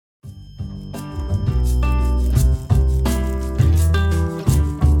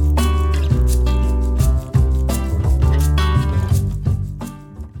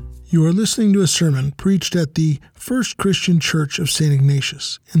You are listening to a sermon preached at the First Christian Church of St.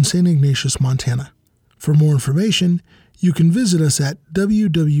 Ignatius in St. Ignatius, Montana. For more information, you can visit us at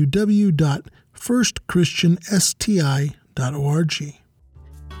www.firstchristiansti.org.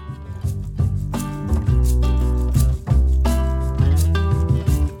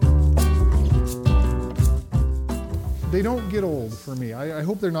 They don't get old for me. I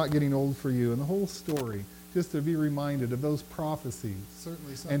hope they're not getting old for you. And the whole story, just to be reminded of those prophecies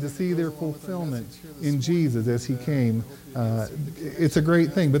and to see their fulfillment in Jesus as he came, it's a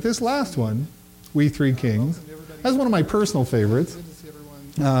great thing. But this last one, We Three Kings, that's one of my personal favorites.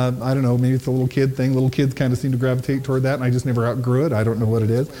 I don't know, maybe it's a little kid thing. Little kids kind of seem to gravitate toward that, and I just never outgrew it. I don't know what it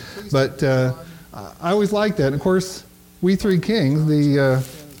is. But I always like that. And of course, We Three Kings, the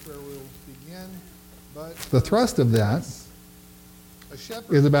thrust of that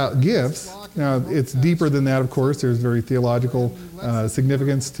is about gifts. Now, it's deeper than that, of course. There's very theological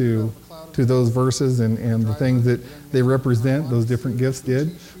significance to those verses and the things that they represent, those different gifts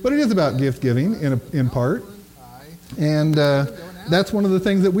did. But it is about gift giving in part. And that's one of the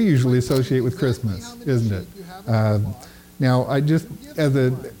things that we usually associate with Christmas, isn't it? Now, as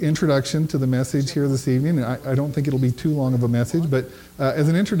an introduction to the message here this evening, and I don't think it'll be too long of a message, but as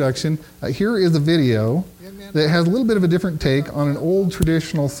an introduction, here is a video that has a little bit of a different take on an old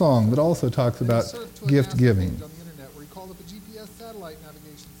traditional song that also talks about gift giving. On the internet, where he called up a GPS satellite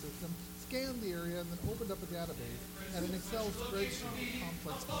navigation system, scanned the area, and then opened up a database and an Excel spreadsheet with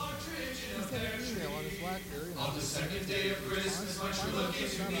complex formulas. He sent an email on his BlackBerry. On the second day of Christmas, my true love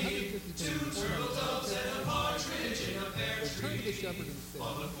gave to me 2 turtle doves and a partridge in a pear tree.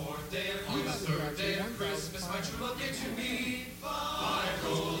 On the fourth day, on the third day of Christmas, my true love gave to me 5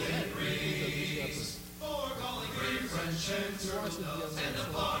 golden rings, 4 calling green French and turtle doves, and a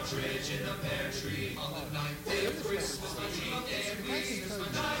partridge in a pear tree. On the 9th day of Christmas, my true love gave to me 9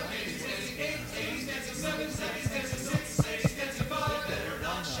 babies dancing, 8 babies dancing, 7 babies dancing, 6 babies dancing, 5. Better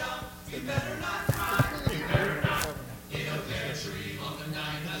not shout, you better not cry, you better not in a pear tree. On the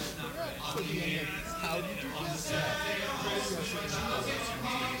 9th, on the 8th, on the 7th day of Christmas, my true love gave to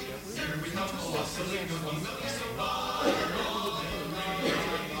me. Here we come, bustling with one milky so far.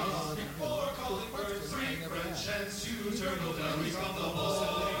 Turtle doves from the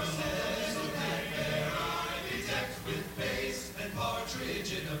horse, and there I be decked with bass and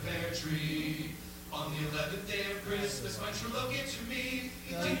partridge in a pear tree. On the 11th day of Christmas, my true love gave to me.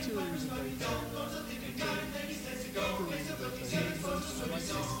 He didn't want to go to the garden, then he says to go. He's a looking, he's supposed to swim, he's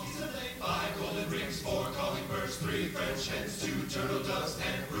a lake. 5 golden rings, 4 calling birds, 3 French hens, 2 turtle doves,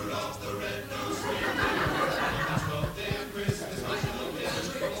 and Rudolph the red-nosed reindeer. On the 12th day of Christmas, my true love gave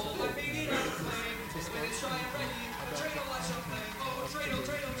to me. My baby is playing, when it's dry and rainy.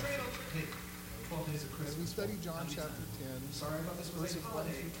 As we study John chapter 10, verses 1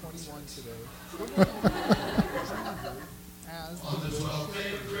 through 21 today, on the 12th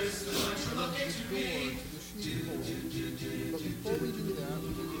day of Christmas, my true love gave to me. But before we do that, we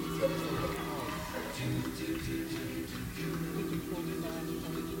need to consider something else.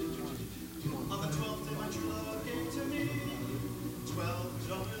 On the 12th day, my true love gave to me 12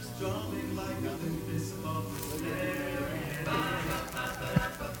 drummers drumming like a lupus above the snare.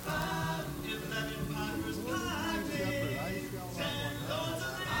 11 pipers piping, 10 lords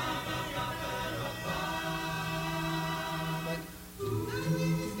of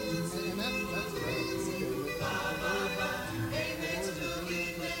And that's great. Amen to the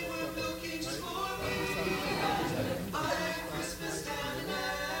king, they were looking just for me. I am Christmas down in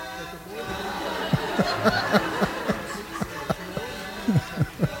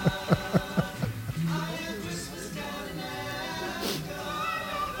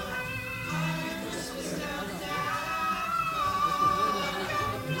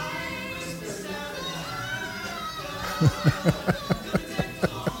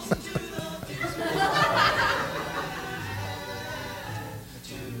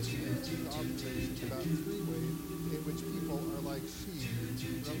about 3 ways in which people are like sheep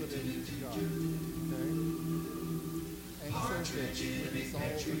relative to God. Okay? And he says that this is all a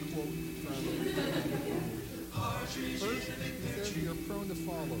quote from First, he says we are prone to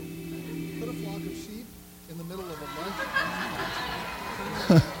follow. Put a flock of sheep in the middle of a lush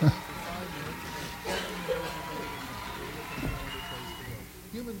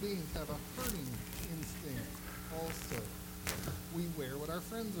Human beings have a herding instinct also. We wear what our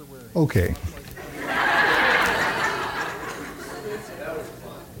friends are wearing. Okay.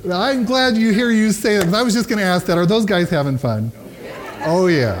 I'm glad you say that, because I was just going to ask that. Are those guys having fun? Oh,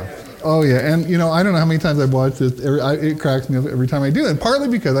 yeah. Oh, yeah. And, I don't know how many times I've watched this. It cracks me up every time I do it. And partly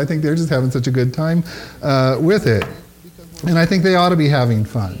because I think they're just having such a good time with it. And I think they ought to be having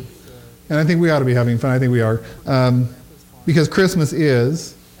fun. And I think we ought to be having fun. I think we are. Because Christmas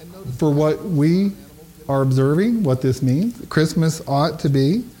is, for what we are observing, what this means, Christmas ought to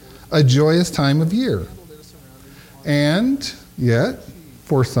be a joyous time of year. And yet,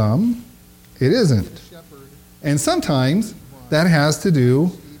 for some, it isn't. And sometimes that has to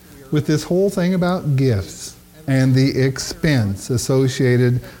do with this whole thing about gifts and the expense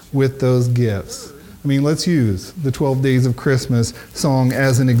associated with those gifts. I mean, let's use the 12 Days of Christmas song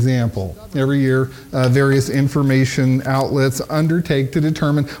as an example. Every year, various information outlets undertake to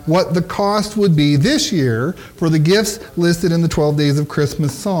determine what the cost would be this year for the gifts listed in the 12 Days of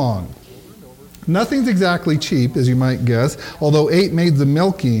Christmas song. Nothing's exactly cheap, as you might guess, although 8 maids of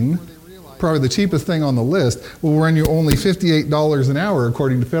milking, probably the cheapest thing on the list, will run you only $58 an hour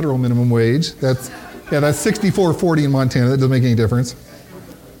according to federal minimum wage. That's $64.40 in Montana. That doesn't make any difference.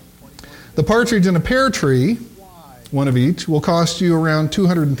 The partridge in a pear tree, one of each, will cost you around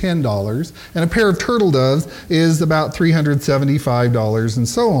 $210, and a pair of turtle doves is about $375, and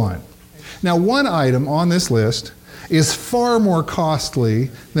so on. Now, one item on this list is far more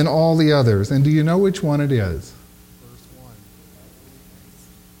costly than all the others, and do you know which one it is?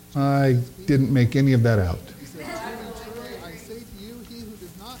 I didn't make any of that out.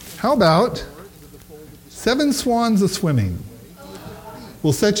 How about 7 swans a-swimming?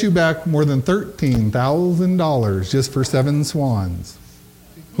 Will set you back more than $13,000 just for 7 swans.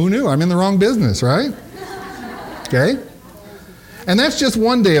 Who knew? I'm in the wrong business, right? Okay? And that's just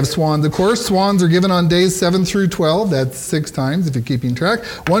one day of swans. Of course, swans are given on days 7 through 12. That's 6 times if you're keeping track.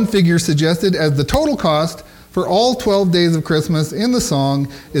 One figure suggested as the total cost for all 12 days of Christmas in the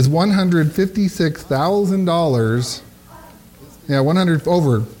song is $156,000. Yeah, 100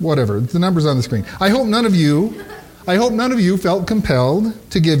 over, whatever. The number's on the screen. I hope none of you felt compelled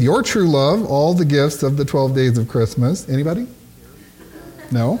to give your true love all the gifts of the 12 days of Christmas. Anybody?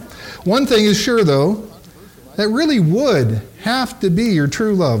 No? One thing is sure, though, that really would have to be your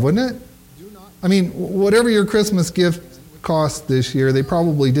true love, wouldn't it? I mean, whatever your Christmas gift cost this year, they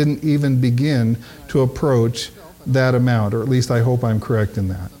probably didn't even begin to approach that amount, or at least I hope I'm correct in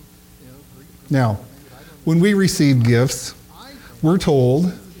that. Now, when we receive gifts, we're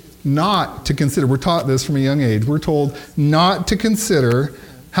told not to consider, we're taught this from a young age, we're told not to consider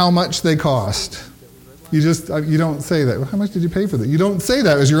how much they cost. You don't say that. Well, how much did you pay for that? You don't say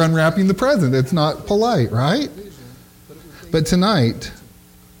that as you're unwrapping the present. It's not polite, right? But tonight,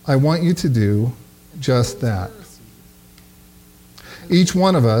 I want you to do just that. Each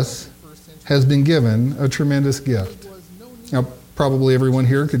one of us has been given a tremendous gift. Now, probably everyone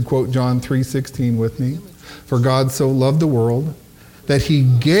here could quote John 3:16 with me. For God so loved the world that he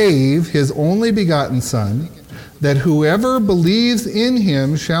gave his only begotten Son, that whoever believes in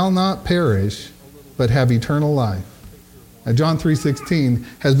him shall not perish, but have eternal life. Now, John 3:16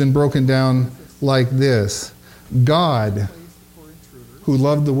 has been broken down like this. God, who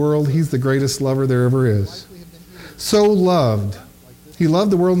loved the world, he's the greatest lover there ever is. So loved. He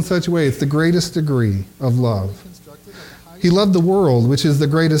loved the world in such a way, it's the greatest degree of love. He loved the world, which is the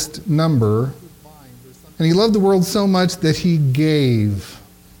greatest number. And he loved the world so much that he gave,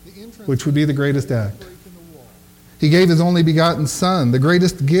 which would be the greatest act. He gave his only begotten Son, the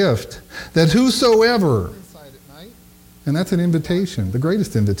greatest gift, that whosoever, and that's an invitation, the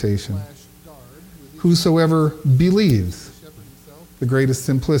greatest invitation, whosoever believes, the greatest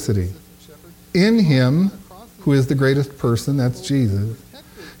simplicity, in him, who is the greatest person, that's Jesus,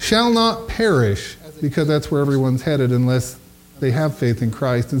 shall not perish, because that's where everyone's headed unless they have faith in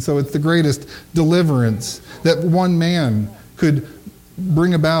Christ. And so it's the greatest deliverance that one man could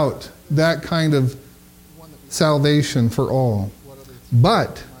bring about, that kind of salvation for all.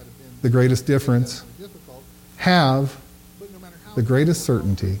 But the greatest difference, have the greatest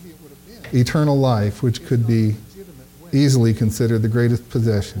certainty, eternal life, which could be easily considered the greatest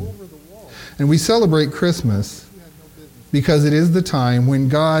possession. And we celebrate Christmas because it is the time when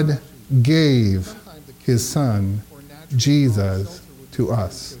God gave his Son, Jesus, to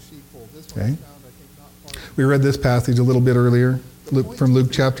us. Okay? We read this passage a little bit earlier, from Luke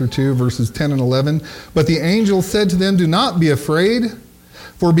chapter 2, verses 10 and 11. But the angel said to them, do not be afraid,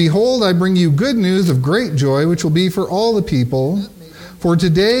 for behold, I bring you good news of great joy, which will be for all the people. For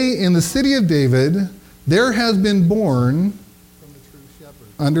today in the city of David, there has been born,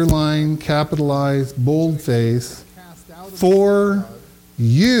 underline, capitalized, boldface, for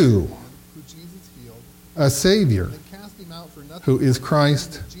you a Savior, who is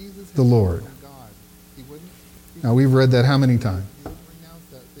Christ the Lord. Now, we've read that how many times?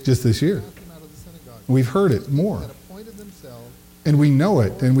 Just this year. We've heard it more. And we know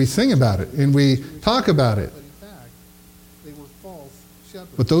it, and we sing about it, and we talk about it.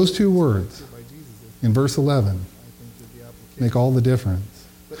 But those two words by Jesus is, in verse 11 I think, that the application. make all the difference.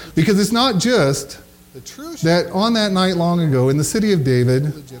 Because it's not just The true that shepherd on that night long ago in the city of David,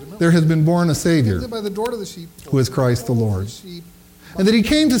 there has been born a Savior comes in by the door to the sheep, who is Christ the Lord. sheep. And that he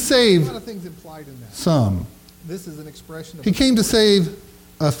came to A save lot of things implied in that. some. This is an expression of He came to save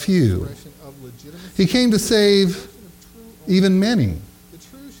a few. expression of legitimacy. He came to save Of true even many. The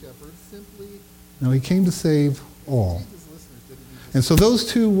true shepherd simply No, he came to save all. Jesus listeners didn't need And so those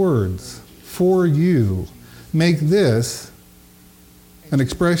two words, for you, make this an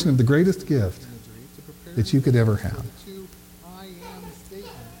expression of the greatest gift imagery to prepare that you could ever have. the two I am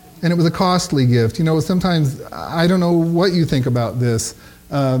statement. And it was a costly gift. You know, sometimes, I don't know what you think about this.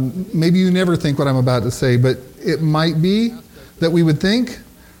 Maybe you never think what I'm about to say, but it might be that we would think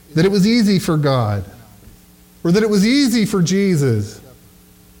that it was easy for God, or that it was easy for Jesus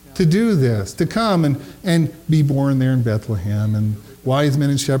to do this, to come and be born there in Bethlehem, and wise men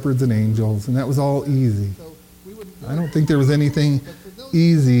and shepherds and angels, and that was all easy. So we would I don't think there was anything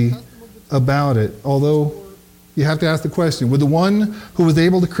easy about it, although you have to ask the question, would the one who was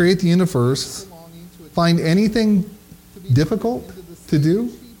able to create the universe belonging to a find anything difficult to do?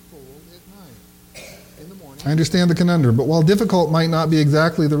 sheepfold at night. In the morning, I understand the conundrum, but while difficult might not be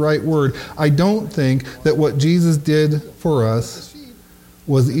exactly the right word, I don't think that what Jesus did for us sheep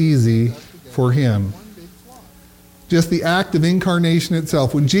was easy for him. one big flock. Just the act of incarnation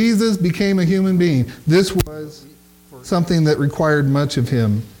itself. When Jesus became a human being, this was something that required much of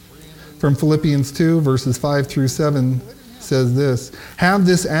him. From Philippians 2, verses 5 through 7 says this, have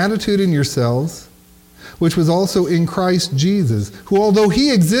this attitude in yourselves, which was also in Christ Jesus, who although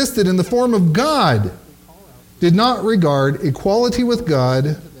he existed in the form of God, did not regard equality with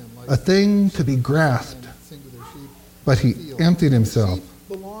God a thing to be grasped, Sing to their sheep. but he emptied himself,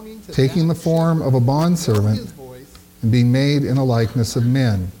 Belonging to taking the that form of a bondservant his voice, and being made in a likeness of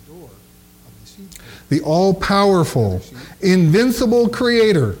men. door of the sheepfold. The all-powerful, invincible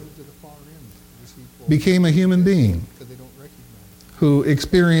Creator To the far end of the sheepfold, became a human being because they don't recognize. who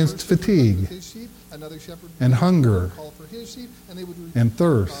experienced fatigue His sheep, another shepherd and hunger would call for his sheep, and they would repeat and the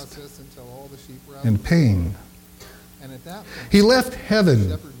thirst process until all the sheep were out and of the pain. And at that point, He left the heaven,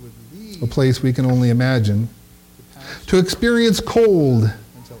 shepherd would leave a place we can only imagine, to pasture to experience cold,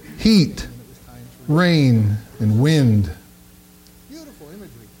 until evening, heat, and it was time to rain, and wind. beautiful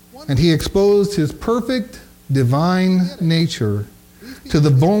imagery. And he exposed his perfect divine nature to the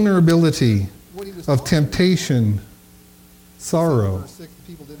vulnerability What he was of talking temptation, sorrow, Verse 6, the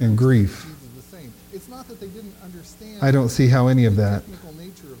people didn't and understand grief. Jesus was saying. It's not that they didn't understand I don't see how any of that technical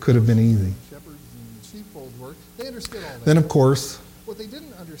nature of could have been easy. shepherds and sheepfolds work. They understood all that. Then, of course, What they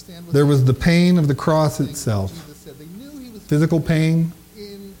didn't understand was there was the pain of the cross things itself. Jesus said. They knew he was Physical pain,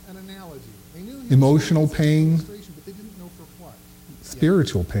 in an analogy. They knew he was emotional speaking pain, in illustration, but they didn't know for what.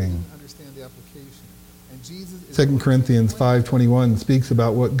 spiritual They pain. didn't understand the application. And Jesus is 2 Corinthians 5:21 speaks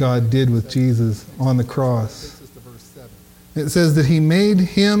about what God did with Jesus on the cross. takes us to verse 7. It says that he made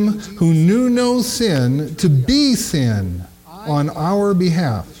him who knew no sin to be sin on our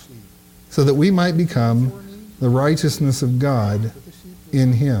behalf, The sheep. so that we might become the righteousness of God But the sheep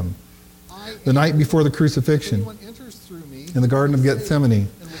in him. I The night before the if crucifixion anyone enters through me, in the Garden of Gethsemane, and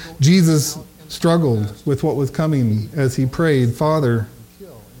will go Jesus out and struggled with what was coming as he prayed, Father,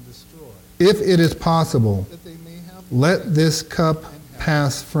 kill and destroy, if it is possible, that they may have let this cup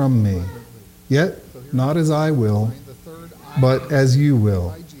pass from me. Yet, not as I will, the third I but as you will.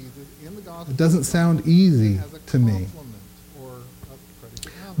 by Jesus in the gospel It doesn't sound easy as a to me. compliment or a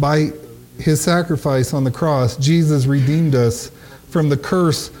predicate noun. By his sacrifice on the cross, Jesus redeemed us from the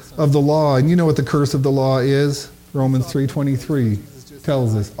curse of the law. And you know what the curse of the law is? Romans 3:23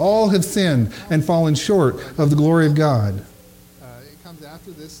 tells us. All have sinned and fallen short of the glory of God. It comes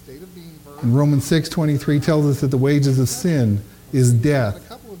after this state of being birthed. And Romans 6:23 tells us that the wages of sin is Had death. a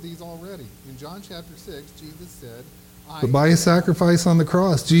couple of these already. In John chapter 6, Jesus said, I, But by his sacrifice on the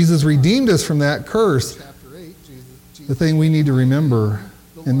cross, Jesus redeemed us from that curse. chapter 8, Jesus The thing we need to remember,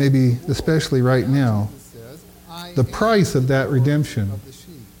 and maybe especially right now, says, I the am price of that redemption of the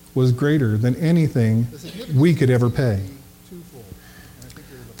sheep. was greater than anything The significance we could ever seems to pay. be twofold. And I think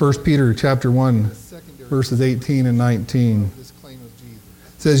there's 1 Peter chapter 1, a secondary verses 18 and 19 of this claim of Jesus.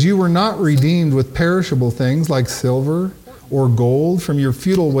 says, you were not redeemed with perishable things like silver or gold from your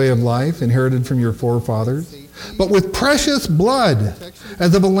futile way of life inherited from your forefathers, but with precious blood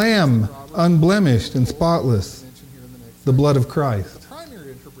as of a lamb, unblemished and spotless, Mentioned here in the next the blood of Christ. The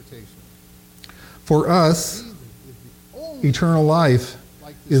primary interpretation, For us, Jesus is the only eternal life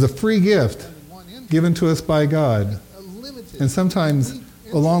like this is a free gift in one entry, given to us by God. a limited And sometimes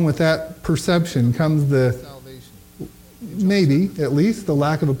along with that perception comes the salvation. maybe, at least, the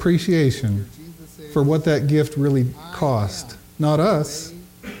lack of appreciation for what that gift really cost. Not us,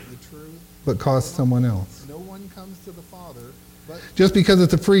 but cost someone else. No one comes to the Father, but Just because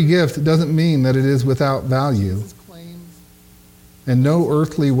it's a free gift doesn't mean that it is without value. Jesus claims And no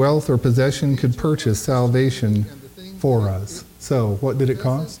earthly wealth or possession could purchase salvation for us. So, what did it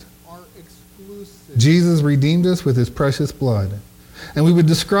cost? are exclusive. Jesus redeemed us with his precious blood. And we would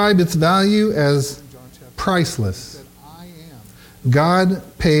describe its value as John chapter priceless. said, I am. God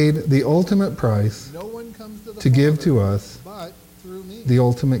paid the ultimate price No one comes to the to give Father to us but through me. the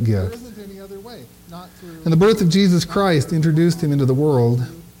ultimate There gift. isn't any other way. Not through And the birth of Jesus Christ introduced him into the world.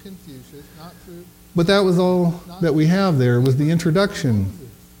 Confucius, not through But that was all that we have there, was the introduction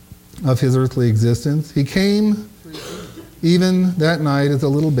of his earthly existence. He came even that night as a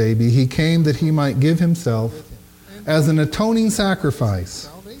little baby. He came that he might give himself as an atoning sacrifice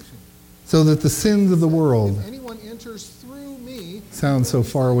salvation. so that the sins of the world— If anyone enters through me, sounds so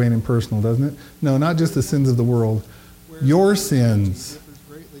far away and impersonal, doesn't it? No, not just the sins of the world. Your sins differs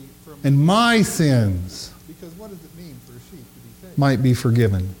greatly from and my sins because what does it mean for a sheep to be saved? might be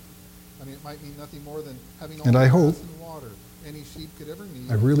forgiven. I mean, it might mean nothing more than having all And the I grass hope, and water any sheep could ever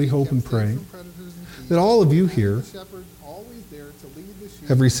need. I really hope kept and safe pray from predators and thieves, that all of you and here the shepherd always there to lead the sheep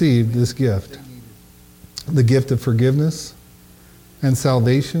have received this they gift, needed. the gift of forgiveness and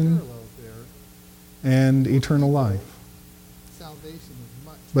salvation Parallels there. and eternal life. Salvation is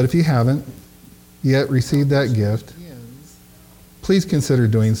much. But if you haven't yet received that gift, begins please consider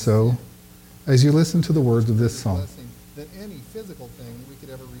doing so as you listen to the words of this song. blessing than any physical thing we could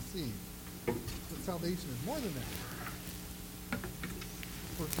ever receive. But salvation is more than that.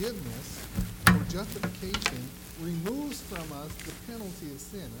 Forgiveness or justification removes from us the penalty of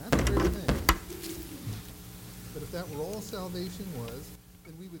sin. And that's a great thing. But if that were all salvation was,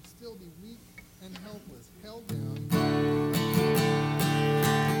 then we would still be weak and helpless, held down.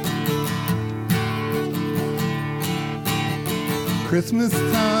 Christmas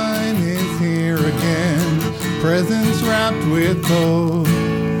time is here again, presents wrapped with bow.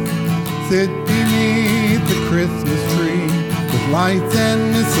 Sit beneath the Christmas tree with lights and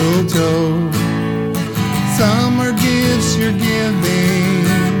mistletoe. Some are gifts you're giving,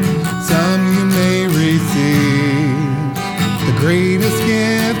 some you may receive. The greatest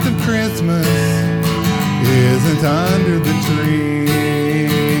gift of Christmas isn't under the tree.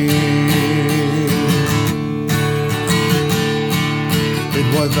 It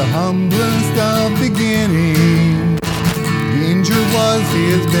was the humblest of beginnings. Manger was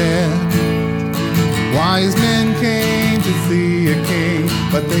his bed. Wise men came to see a king,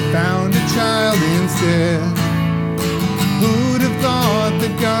 but they found a child instead. Who'd have thought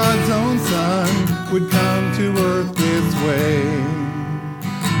that God's own son would come to earth this way?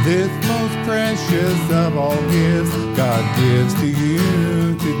 This most precious of all gifts God gives to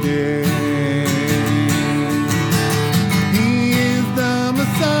you today. He is the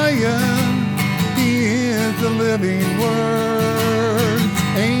Messiah. He is the living Word.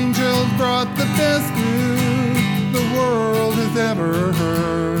 Angels brought the best news the world has ever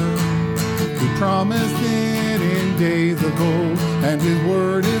heard. He promised it in days of old, and his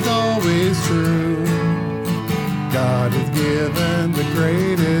word is always true. God has given the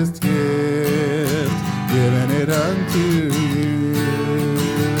greatest gift, given it unto you.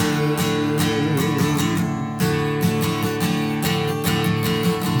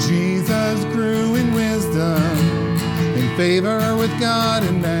 Jesus grew in wisdom, in favor with God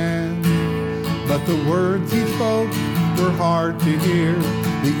and man. But the words he spoke were hard to hear.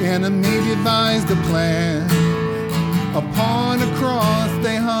 The enemy devised a plan. Upon a cross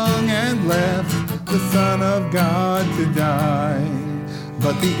they hung and left the Son of God to die.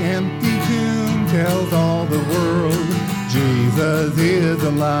 But the empty tomb tells all the world Jesus is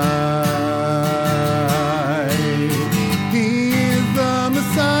alive. He is the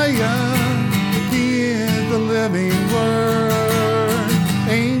Messiah. He is the living Word.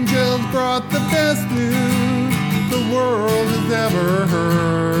 Angels brought the best news the world has ever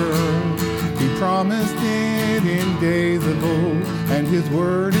heard. He promised it in days of old, and his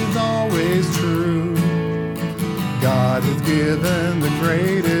word is always true. God has given the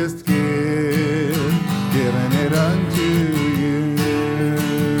greatest gift, given it unto you.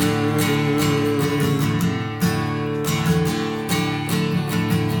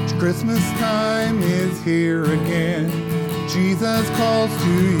 Christmas time is here again. Jesus calls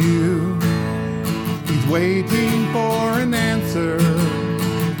to you. He's waiting for an answer.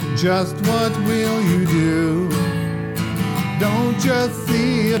 Just what will you do? Don't just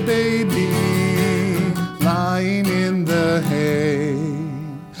see a baby lying in the hay.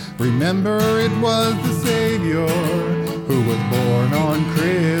 Remember, it was the Savior who was born on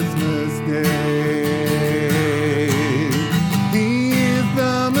Christmas Day. He is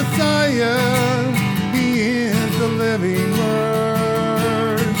the Messiah. He is the living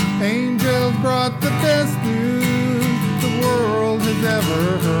Word. Angels brought the best news the world has ever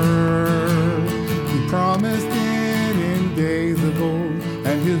heard. He promised it in days of old,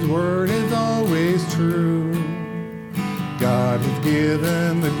 and His word is always true. God has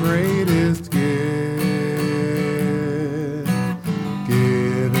given the greatest